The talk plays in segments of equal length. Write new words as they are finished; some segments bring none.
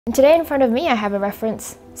And today in front of me I have a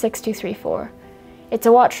reference 6234. It's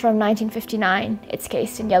a watch from 1959, it's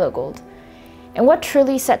cased in yellow gold. And what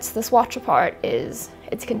truly sets this watch apart is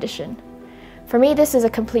its condition. For me, this is a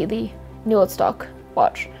completely new old stock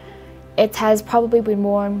watch. It has probably been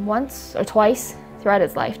worn once or twice throughout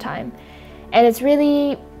its lifetime. And it's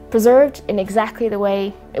really preserved in exactly the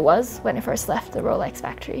way it was when it first left the Rolex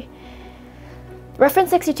factory. Reference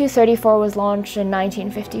 6234 was launched in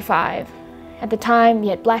 1955. At the time,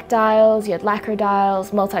 you had black dials, you had lacquer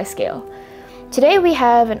dials, multi-scale. Today we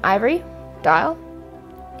have an ivory dial,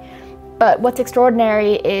 but what's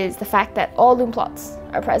extraordinary is the fact that all lume plots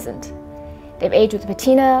are present. They've aged with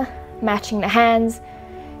patina, matching the hands,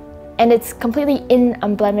 and it's completely in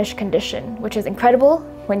unblemished condition, which is incredible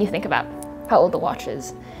when you think about how old the watch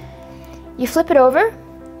is. You flip it over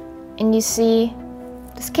and you see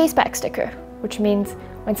this case back sticker, which means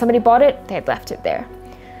when somebody bought it, they had left it there.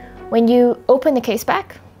 When you open the case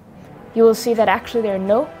back, you will see that actually there are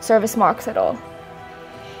no service marks at all.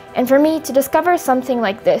 And for me, to discover something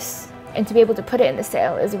like this and to be able to put it in the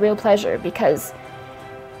sale is a real pleasure, because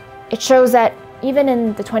it shows that even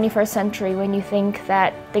in the 21st century, when you think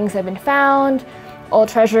that things have been found, all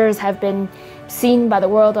treasures have been seen by the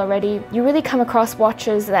world already, you really come across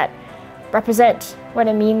watches that represent what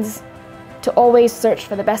it means to always search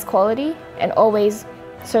for the best quality and always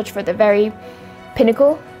search for the very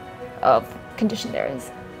pinnacle of condition there is.